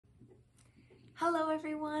Hello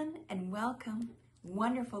everyone and welcome.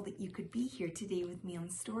 Wonderful that you could be here today with me on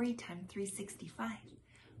Storytime 365.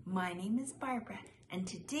 My name is Barbara and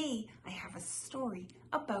today I have a story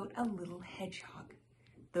about a little hedgehog.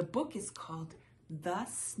 The book is called The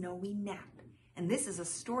Snowy Nap, and this is a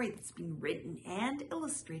story that's been written and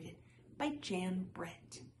illustrated by Jan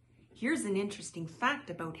Brett. Here's an interesting fact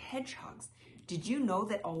about hedgehogs. Did you know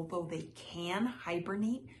that although they can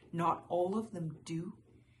hibernate, not all of them do?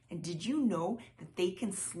 And did you know that they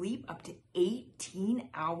can sleep up to 18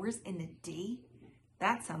 hours in a day?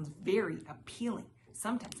 That sounds very appealing.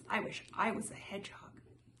 Sometimes I wish I was a hedgehog.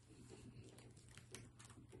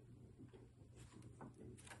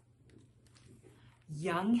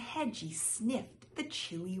 Young Hedgie sniffed the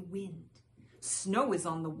chilly wind. Snow is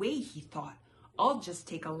on the way, he thought. I'll just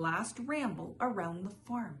take a last ramble around the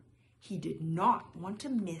farm. He did not want to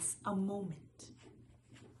miss a moment.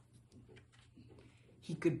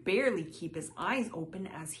 He could barely keep his eyes open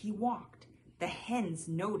as he walked. The hens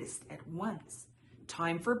noticed at once.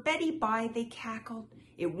 Time for Betty bye, they cackled.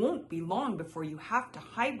 It won't be long before you have to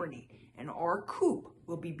hibernate, and our coop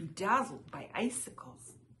will be bedazzled by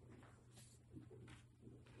icicles.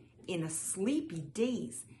 In a sleepy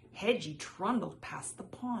daze, Hedgie trundled past the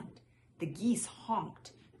pond. The geese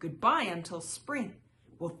honked. Goodbye until spring.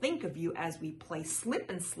 We'll think of you as we play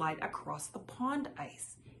slip and slide across the pond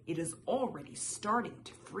ice. It is already starting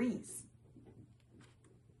to freeze.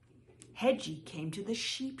 Hedgie came to the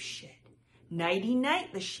sheep shed.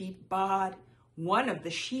 Nighty-night, the sheep baaed. One of the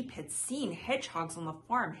sheep had seen hedgehogs on the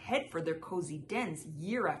farm head for their cozy dens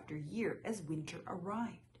year after year as winter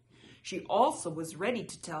arrived. She also was ready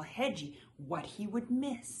to tell Hedgie what he would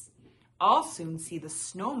miss. I'll soon see the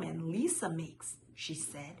snowmen Lisa makes, she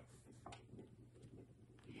said.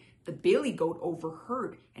 The billy goat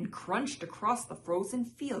overheard and crunched across the frozen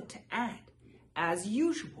field to add, as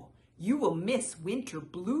usual, you will miss winter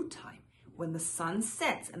blue time when the sun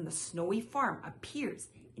sets and the snowy farm appears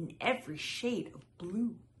in every shade of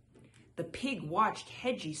blue. The pig watched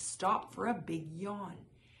Hedgie stop for a big yawn.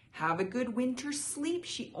 Have a good winter's sleep,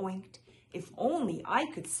 she oinked. If only I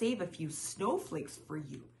could save a few snowflakes for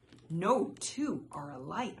you. No two are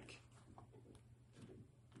alike.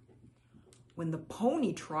 When the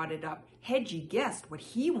pony trotted up, Hedgie guessed what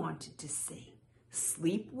he wanted to say.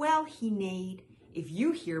 Sleep well, he neighed. If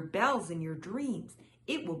you hear bells in your dreams,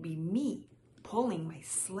 it will be me pulling my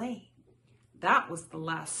sleigh. That was the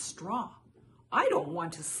last straw. I don't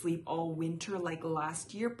want to sleep all winter like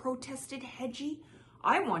last year, protested Hedgie.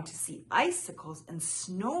 I want to see icicles and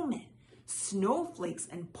snowmen, snowflakes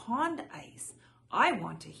and pond ice. I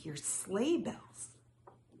want to hear sleigh bells.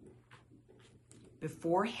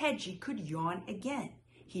 Before Hedgie could yawn again,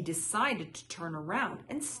 he decided to turn around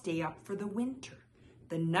and stay up for the winter.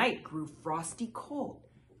 The night grew frosty cold.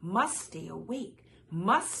 Must stay awake,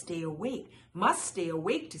 must stay awake, must stay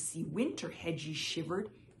awake to see winter, Hedgie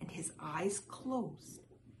shivered, and his eyes closed.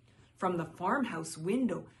 From the farmhouse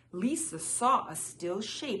window, Lisa saw a still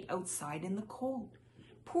shape outside in the cold.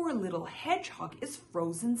 Poor little hedgehog is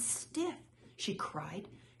frozen stiff, she cried.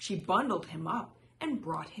 She bundled him up and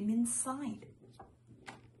brought him inside.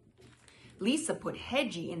 Lisa put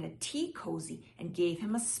Hedgie in a tea cozy and gave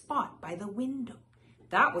him a spot by the window.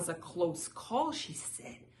 That was a close call, she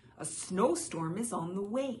said. A snowstorm is on the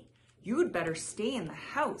way. You'd better stay in the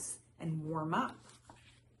house and warm up.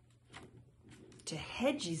 To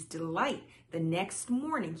Hedgie's delight, the next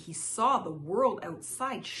morning he saw the world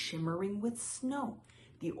outside shimmering with snow.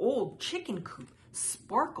 The old chicken coop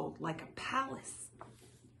sparkled like a palace.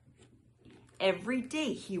 Every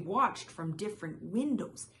day he watched from different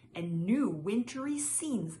windows and new wintry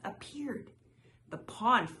scenes appeared. The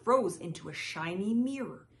pond froze into a shiny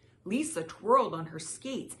mirror. Lisa twirled on her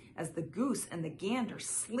skates as the goose and the gander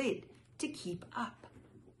slid to keep up.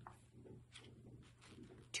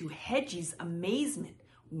 To Hedgie's amazement,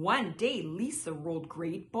 one day Lisa rolled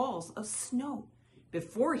great balls of snow.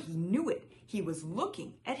 Before he knew it, he was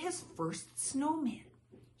looking at his first snowman.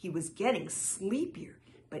 He was getting sleepier,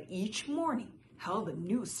 but each morning held a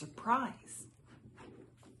new surprise.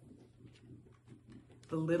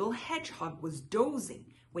 The little hedgehog was dozing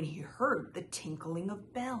when he heard the tinkling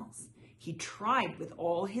of bells. He tried with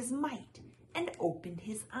all his might and opened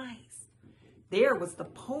his eyes. There was the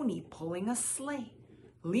pony pulling a sleigh.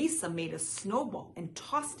 Lisa made a snowball and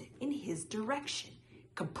tossed it in his direction.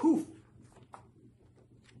 Kapoof!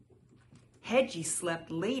 Hedgie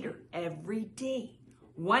slept later every day.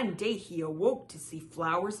 One day he awoke to see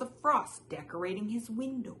flowers of frost decorating his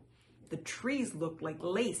window. The trees looked like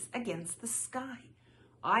lace against the sky.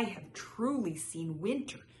 I have truly seen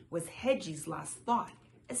winter, was Hedgie's last thought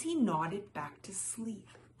as he nodded back to sleep.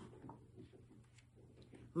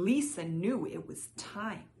 Lisa knew it was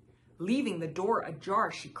time. Leaving the door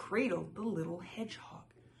ajar, she cradled the little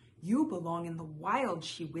hedgehog. "You belong in the wild,"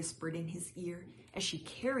 she whispered in his ear as she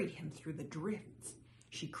carried him through the drifts.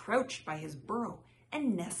 She crouched by his burrow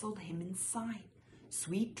and nestled him inside.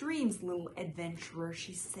 "Sweet dreams, little adventurer,"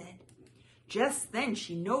 she said. Just then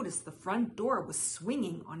she noticed the front door was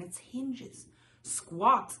swinging on its hinges.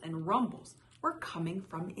 Squawks and rumbles were coming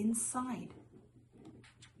from inside.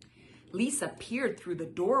 Lisa peered through the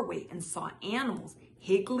doorway and saw animals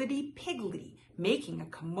higgledy-piggledy making a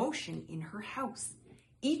commotion in her house.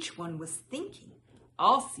 Each one was thinking,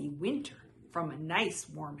 "I'll see winter from a nice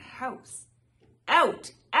warm house."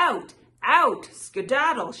 "Out, out, out,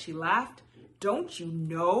 skedaddle," she laughed. "Don't you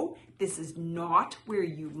know this is not where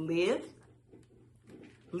you live?"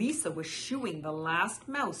 Lisa was shooing the last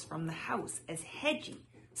mouse from the house as Hedgie,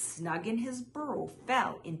 snug in his burrow,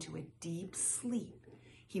 fell into a deep sleep.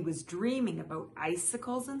 He was dreaming about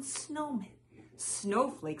icicles and snowmen,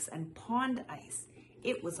 snowflakes and pond ice.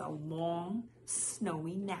 It was a long,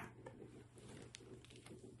 snowy nap.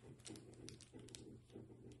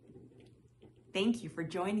 Thank you for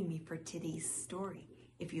joining me for today's story.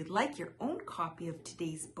 If you'd like your own copy of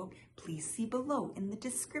today's book, please see below in the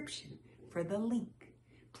description for the link.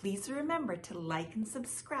 Please remember to like and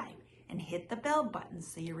subscribe and hit the bell button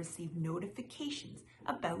so you receive notifications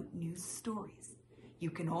about new stories. You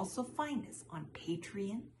can also find us on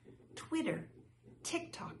Patreon, Twitter,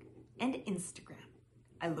 TikTok, and Instagram.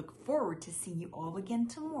 I look forward to seeing you all again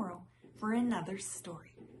tomorrow for another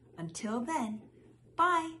story. Until then,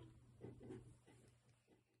 bye!